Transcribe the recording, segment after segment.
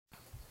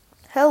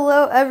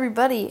Hello,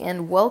 everybody,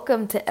 and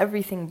welcome to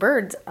Everything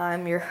Birds.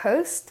 I'm your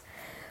host,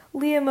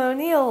 Liam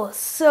O'Neill.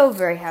 So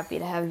very happy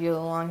to have you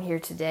along here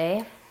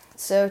today.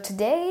 So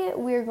today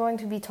we're going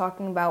to be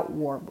talking about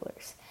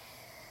warblers.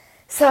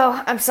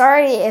 So I'm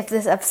sorry if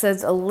this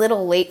episode's a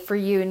little late for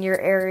you in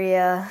your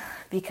area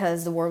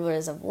because the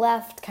warblers have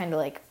left, kind of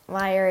like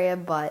my area,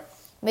 but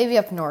maybe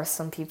up north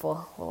some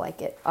people will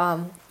like it.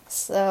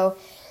 So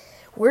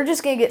we're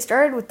just going to get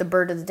started with the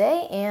bird of the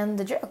day and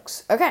the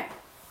jokes. Okay,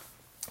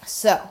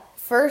 so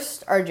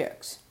first, our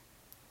jokes.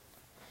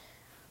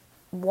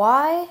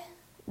 Why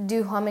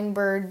do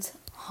hummingbirds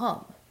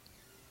hum?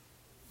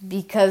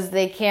 Because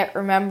they can't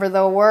remember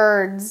the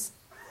words.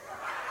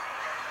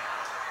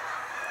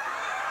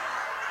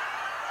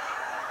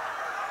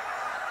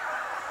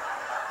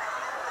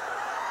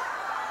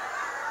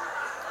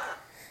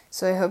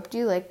 So I hope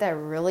you like that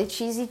really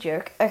cheesy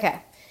joke.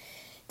 Okay.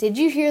 Did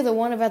you hear the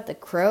one about the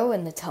crow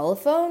and the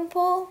telephone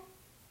pole?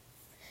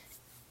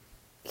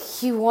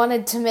 He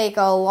wanted to make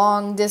a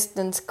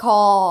long-distance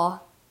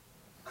call.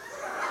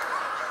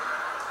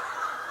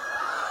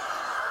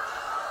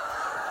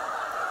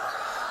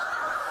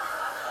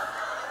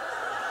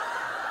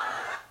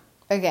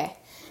 Okay,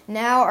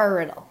 now our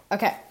riddle.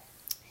 Okay,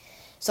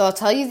 so I'll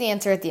tell you the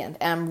answer at the end.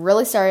 And I'm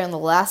really sorry on the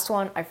last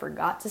one. I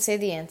forgot to say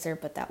the answer,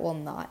 but that will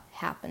not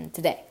happen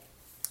today.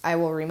 I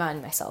will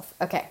remind myself.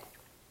 Okay,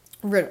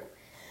 riddle.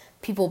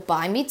 People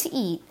buy me to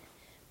eat,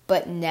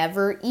 but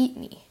never eat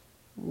me.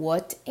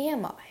 What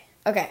am I?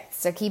 Okay,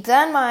 so keep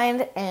that in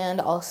mind, and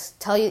I'll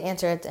tell you the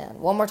answer at the end.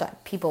 One more time.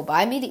 People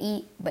buy me to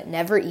eat, but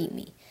never eat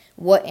me.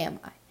 What am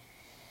I?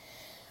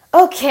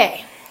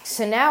 Okay,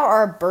 so now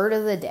our bird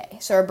of the day.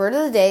 So our bird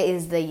of the day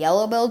is the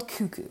yellow-billed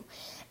cuckoo.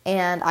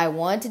 And I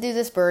wanted to do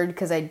this bird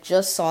because I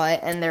just saw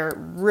it, and they're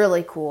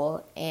really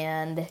cool.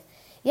 And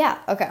yeah,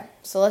 okay,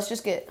 so let's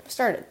just get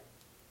started.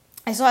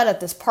 I saw it at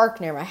this park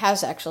near my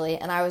house, actually,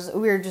 and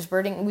we were just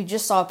birding. We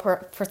just saw a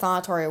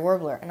prothonotary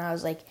warbler, and I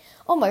was like,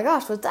 oh my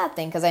gosh, what's that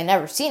thing? Because I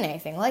never seen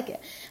anything like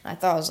it. And I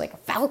thought it was like a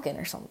falcon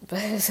or something,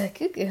 but it was a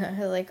cuckoo. And I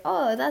was like,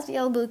 oh, that's the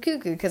yellow-billed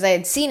cuckoo, because I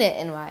had seen it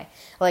in my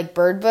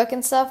bird book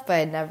and stuff, but I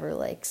had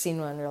never seen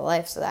one in real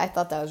life, so I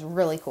thought that was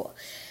really cool.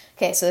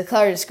 Okay, so the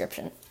color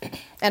description,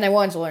 and I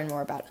wanted to learn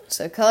more about it.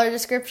 So color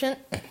description,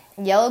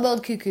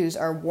 yellow-billed cuckoos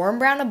are warm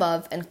brown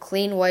above and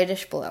clean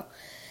whitish below.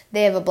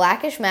 They have a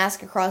blackish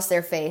mask across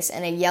their face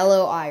and a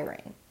yellow eye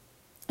ring.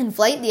 In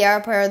flight, the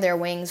upper part of their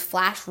wings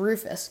flash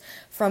rufous.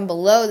 From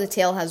below, the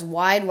tail has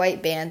wide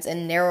white bands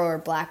and narrower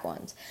black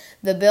ones.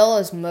 The bill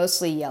is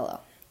mostly yellow.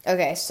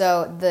 Okay,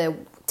 so the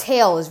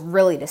tail is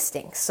really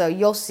distinct. So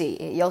you'll see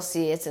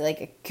it's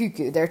like a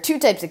cuckoo. There are two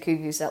types of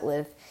cuckoos that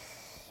live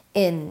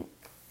in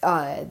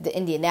the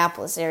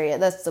Indianapolis area.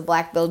 That's the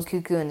black-billed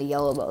cuckoo and the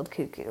yellow-billed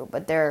cuckoo.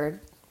 But there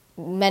are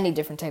many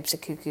different types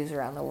of cuckoos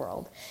around the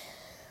world.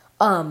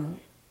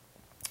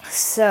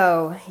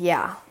 So,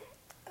 yeah.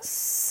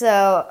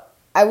 So,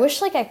 I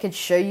wish, I could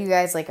show you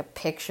guys, a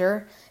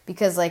picture,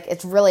 because,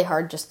 it's really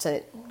hard just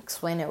to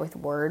explain it with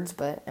words,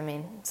 but,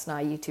 it's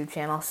not a YouTube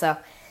channel, so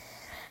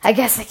I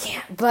guess I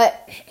can't,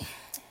 but,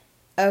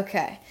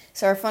 okay.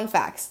 So, our fun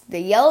facts. The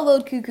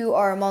yellow-billed cuckoo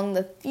are among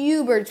the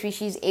few bird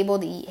species able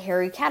to eat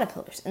hairy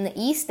caterpillars. In the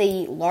east, they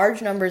eat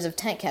large numbers of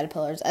tent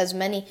caterpillars, as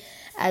many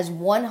as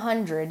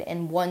 100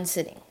 in one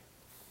sitting.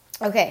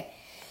 Okay.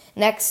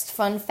 Next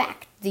fun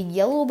fact, the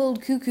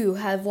yellow-billed cuckoo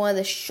have one of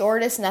the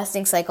shortest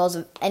nesting cycles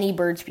of any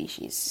bird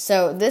species.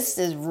 So this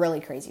is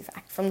really crazy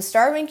fact. From the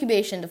start of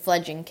incubation to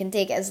fledging can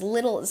take as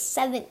little as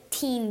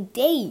 17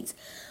 days.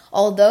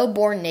 Although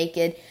born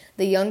naked,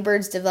 the young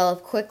birds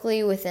develop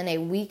quickly. Within a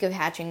week of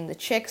hatching, the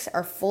chicks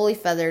are fully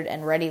feathered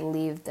and ready to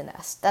leave the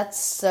nest. That's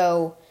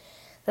so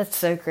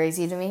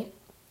crazy to me.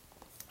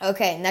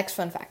 Okay, next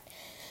fun fact.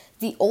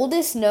 The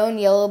oldest known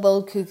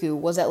yellow-billed cuckoo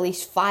was at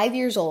least 5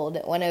 years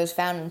old when it was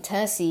found in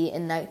Tennessee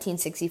in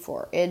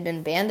 1964. It had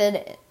been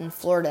banded in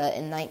Florida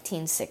in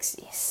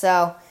 1960.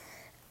 So,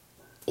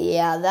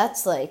 yeah,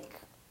 that's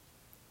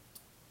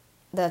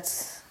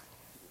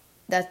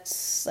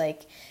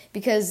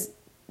because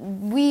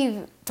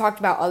we've talked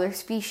about other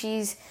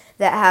species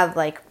that have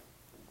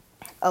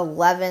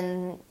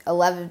 11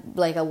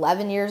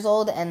 years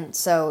old, and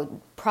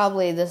so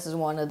probably this is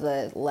one of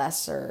the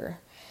lesser,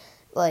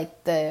 one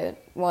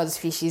of the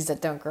species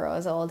that don't grow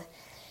as old.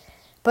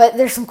 But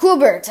there's some cool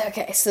birds.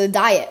 Okay, so the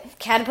diet.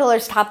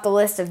 Caterpillars top the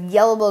list of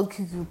yellow-billed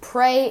cuckoo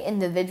prey.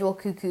 Individual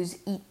cuckoos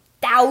eat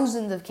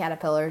thousands of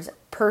caterpillars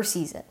per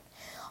season.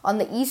 On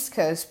the East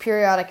Coast,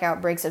 periodic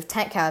outbreaks of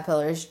tent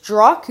caterpillars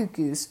draw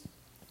cuckoos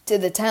to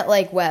the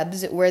tent-like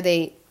webs where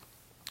they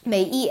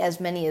may eat as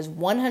many as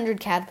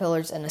 100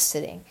 caterpillars in a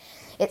sitting.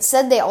 It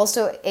said they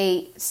also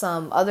ate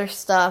some other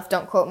stuff.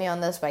 Don't quote me on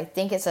this, but I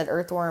think it said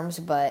earthworms,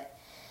 but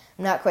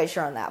I'm not quite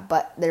sure on that,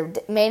 but their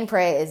main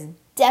prey is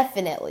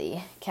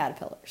definitely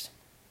caterpillars.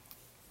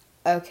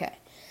 Okay,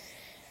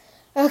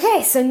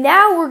 so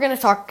now we're going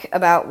to talk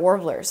about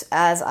warblers,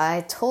 as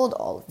I told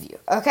all of you.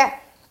 Okay,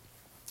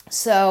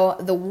 so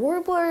the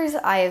warblers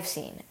I have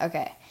seen.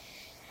 Okay,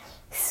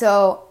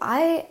 so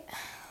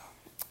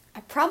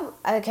So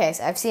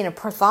I've seen a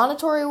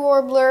prothonotary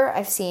warbler,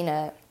 I've seen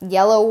a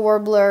yellow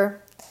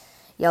warbler,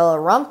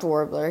 yellow-rumped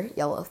warbler,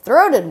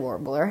 yellow-throated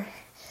warbler.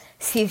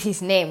 See,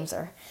 these names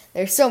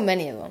there's so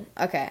many of them.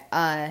 Okay,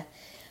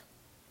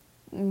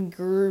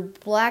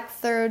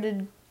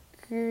 black-throated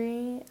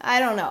green, I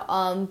don't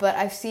know, but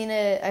I've seen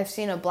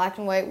a black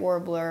and white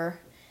warbler,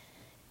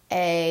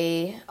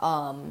 where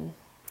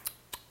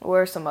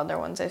are some other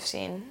ones I've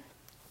seen?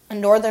 A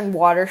northern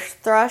water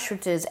thrush,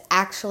 which is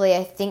actually,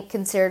 I think,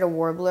 considered a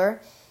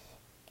warbler,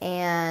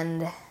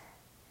 and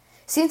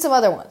seen some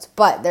other ones,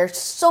 but there's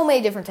so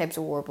many different types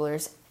of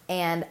warblers,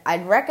 and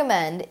I'd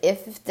recommend,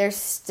 if there's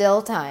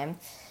still time,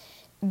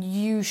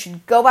 you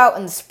should go out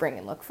in the spring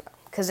and look for them,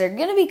 because they're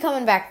going to be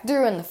coming back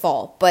through in the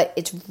fall, but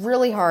it's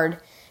really hard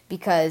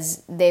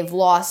because they've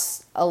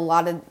lost a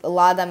lot of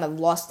them have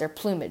lost their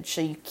plumage, so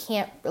you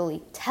can't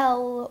really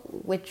tell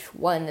which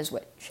one is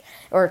which,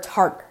 or it's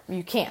harder.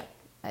 You can't.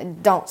 I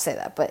don't say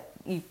that, but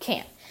you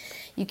can.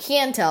 You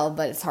can tell,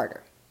 but it's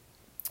harder.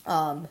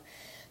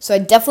 So I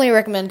definitely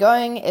recommend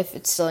going if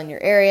it's still in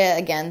your area.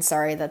 Again,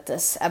 sorry that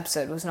this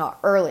episode was not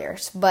earlier,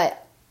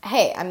 but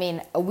hey, I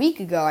mean, a week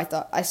ago I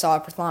thought I saw a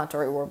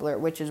prothonotary warbler,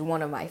 which is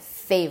one of my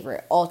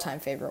all-time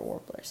favorite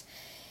warblers.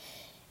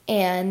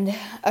 And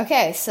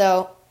okay,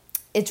 so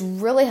it's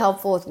really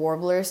helpful with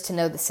warblers to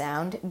know the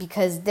sound,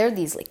 because they're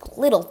these like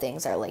little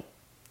things that are like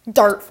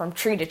dart from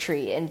tree to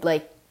tree, and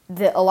like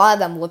a lot of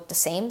them look the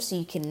same, so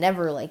you can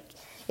never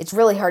it's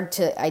really hard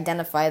to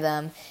identify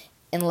them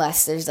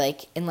unless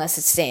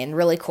it's staying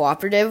really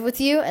cooperative with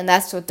you, and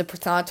that's what the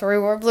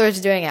prothonotary warbler is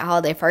doing at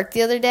Holiday Park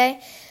the other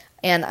day,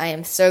 and I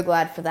am so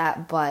glad for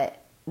that.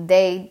 But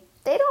they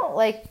don't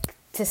like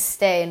to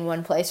stay in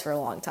one place for a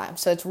long time,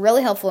 so it's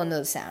really helpful to know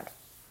the sound.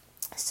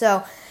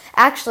 So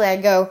actually,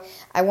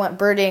 I went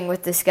birding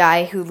with this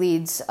guy who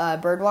leads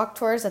birdwalk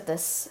tours at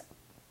this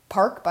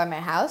park by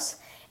my house,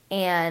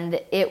 and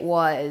it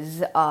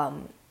was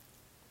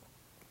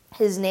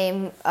his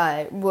name.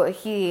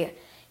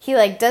 He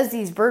does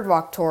these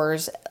birdwalk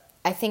tours,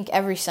 I think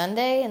every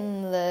Sunday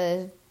in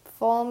the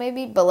fall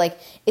maybe, but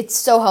it's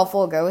so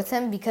helpful to go with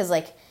him because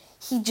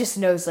he just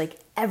knows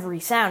every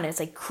sound.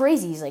 It's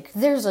crazy. He's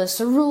there's a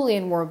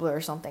cerulean warbler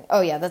or something.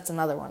 Oh yeah, that's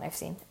another one I've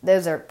seen.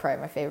 Those are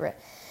probably my favorite.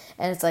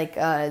 And it's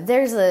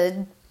there's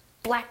a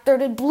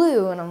black-throated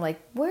blue, and I'm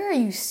where are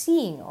you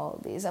seeing all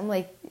of these? I'm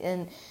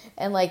and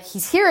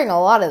he's hearing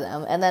a lot of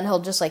them, and then he'll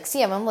just see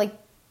them. I'm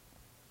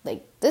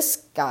this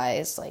guy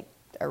is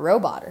a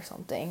robot or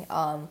something.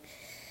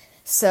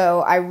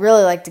 So I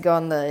really like to go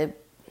on the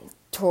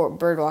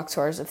birdwalk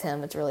tours with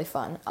him. It's really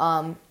fun.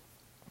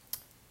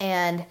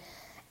 And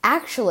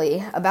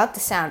actually, about the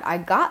sound, I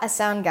got a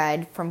sound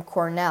guide from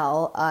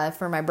Cornell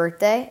for my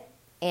birthday.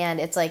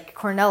 And it's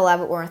Cornell Lab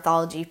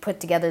Ornithology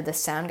put together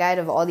this sound guide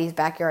of all these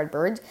backyard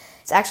birds.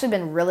 It's actually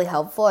been really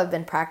helpful. I've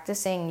been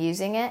practicing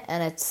using it,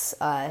 and it's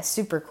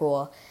super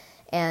cool.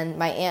 And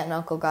my aunt and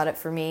uncle got it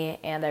for me,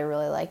 and I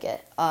really like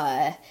it.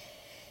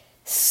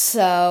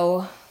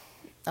 So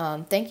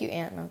thank you,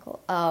 aunt and uncle.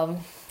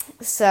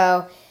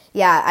 So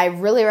yeah, I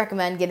really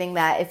recommend getting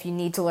that if you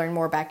need to learn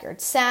more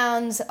backyard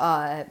sounds,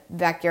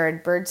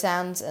 backyard bird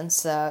sounds. And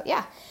so,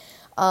 yeah.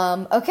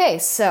 Okay,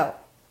 so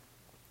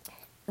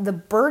the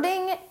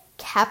birding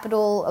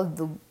capital of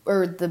the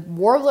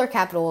warbler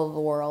capital of the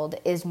world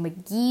is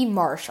McGee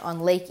Marsh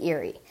on Lake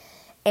Erie.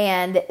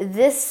 And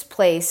this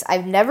place,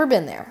 I've never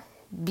been there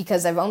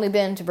because I've only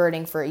been to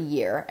birding for a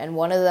year, and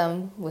one of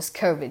them was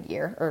COVID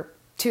year, or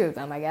two of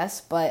them, I guess,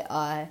 but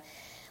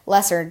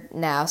lesser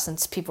now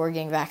since people are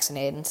getting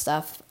vaccinated and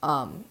stuff.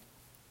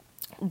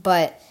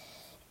 But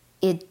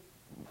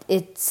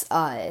it's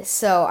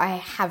so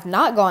I have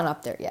not gone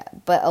up there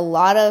yet, but a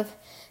lot of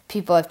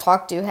people I've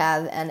talked to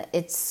have, and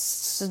it's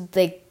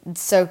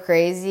so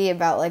crazy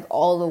about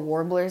all the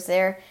warblers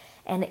there,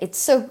 and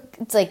it's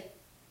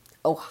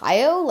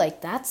Ohio,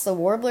 that's the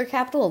warbler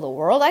capital of the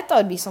world. I thought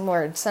it'd be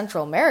somewhere in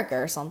Central America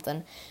or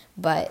something,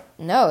 but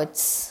no,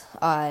 it's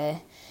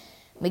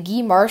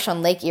McGee Marsh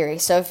on Lake Erie.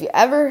 So if you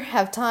ever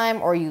have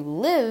time or you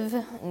live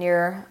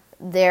near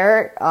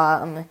there,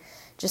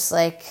 just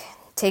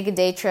take a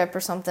day trip or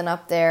something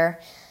up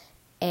there.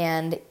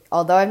 And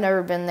although I've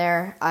never been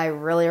there, I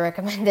really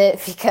recommend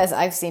it because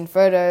I've seen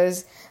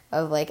photos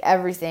of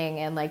everything,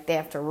 and they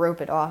have to rope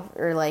it off.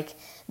 Or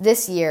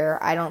this year,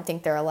 I don't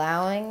think they're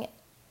allowing,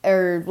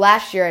 or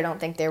last year I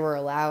don't think they were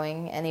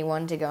allowing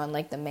anyone to go in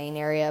the main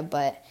area,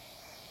 but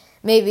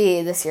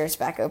maybe this year it's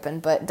back open,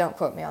 but don't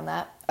quote me on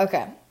that.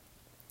 Okay.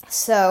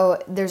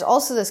 So there's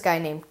also this guy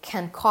named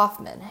Ken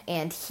Kaufman,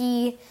 and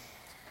he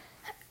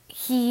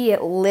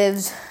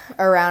lives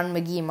around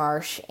McGee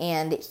Marsh,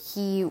 and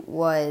he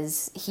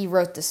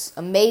wrote this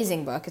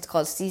amazing book. It's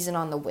called Season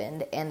on the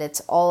Wind, and it's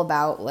all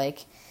about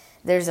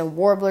there's a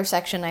warbler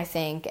section, I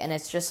think, and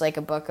it's just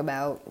a book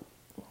about,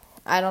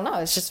 I don't know,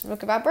 it's just a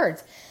book about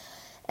birds.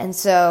 And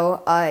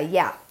so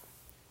yeah.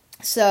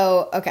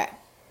 So okay.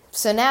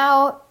 So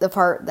now the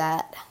part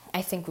that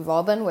I think we've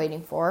all been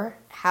waiting for.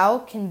 How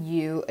can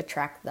you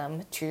attract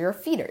them to your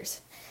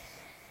feeders?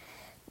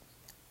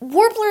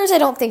 warblers I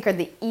don't think are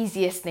the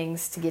easiest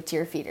things to get to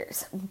your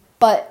feeders,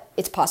 but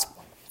it's possible.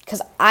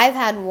 Because I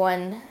had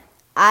one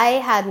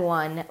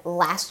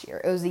last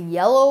year. It was a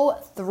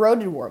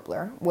yellow-throated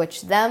warbler,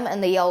 which them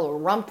and the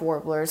yellow-rumped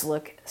warblers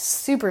look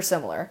super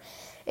similar,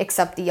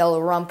 except the yellow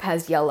rump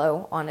has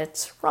yellow on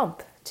its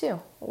rump, too.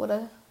 What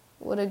a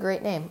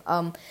great name.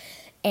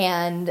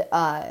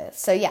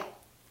 So yeah.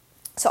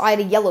 So I had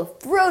a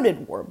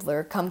yellow-throated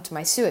warbler come to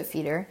my suet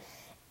feeder,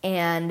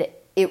 and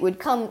it would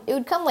come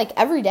like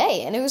every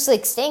day, and it was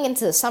like staying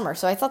into the summer.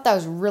 So I thought that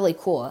was really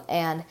cool,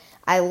 and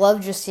I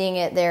loved just seeing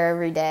it there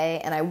every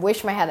day. And I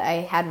wish I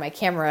had my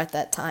camera at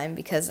that time,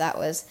 because it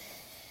was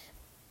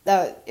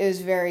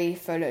very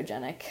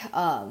photogenic.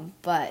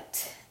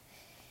 But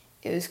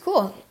it was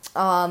cool.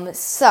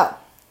 So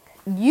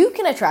you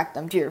can attract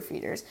them to your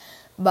feeders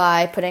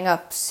by putting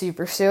up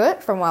Super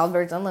Suet from Wild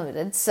Birds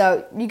Unlimited.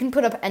 So you can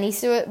put up any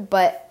suet,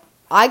 but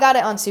I got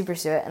it on Super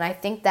Suet, and I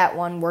think that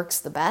one works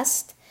the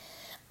best.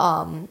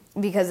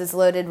 Because it's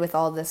loaded with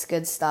all this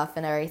good stuff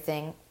and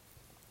everything.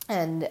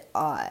 And,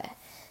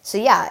 so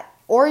yeah.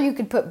 Or you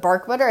could put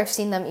bark butter. I've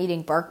seen them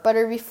eating bark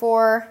butter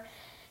before.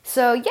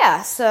 So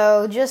yeah,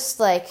 so just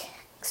like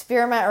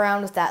experiment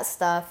around with that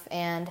stuff,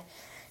 and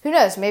who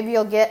knows, maybe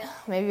you'll get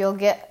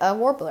a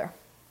warbler.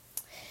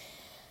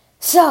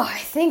 So I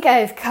think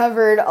I've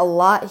covered a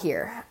lot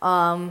here.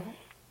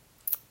 Oh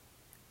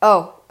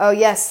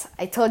yes,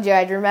 I told you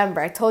I'd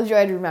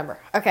remember.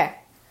 Okay.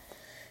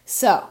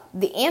 So,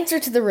 the answer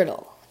to the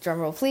riddle.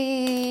 Drumroll,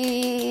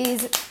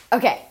 please.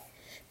 Okay.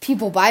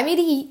 People buy me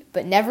to eat,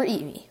 but never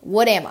eat me.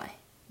 What am I?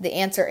 The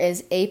answer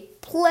is a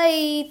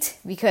plate,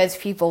 because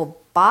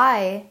people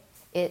buy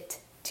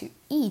it to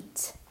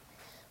eat,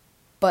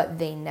 but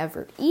they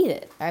never eat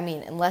it. I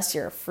mean, unless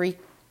you're a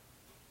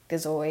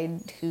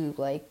freakazoid who,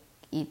 like,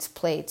 eats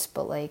plates,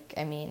 but, like,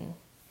 I mean,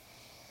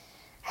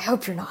 I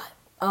hope you're not.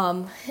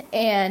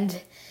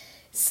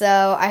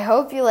 So I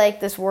hope you like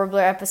this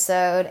warbler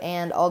episode,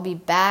 and I'll be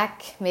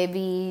back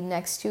maybe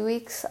next 2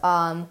 weeks.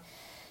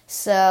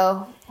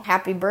 So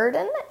happy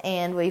birding,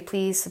 and will you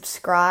please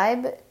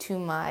subscribe to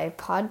my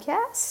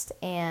podcast,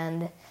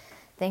 and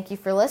thank you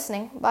for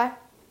listening. Bye.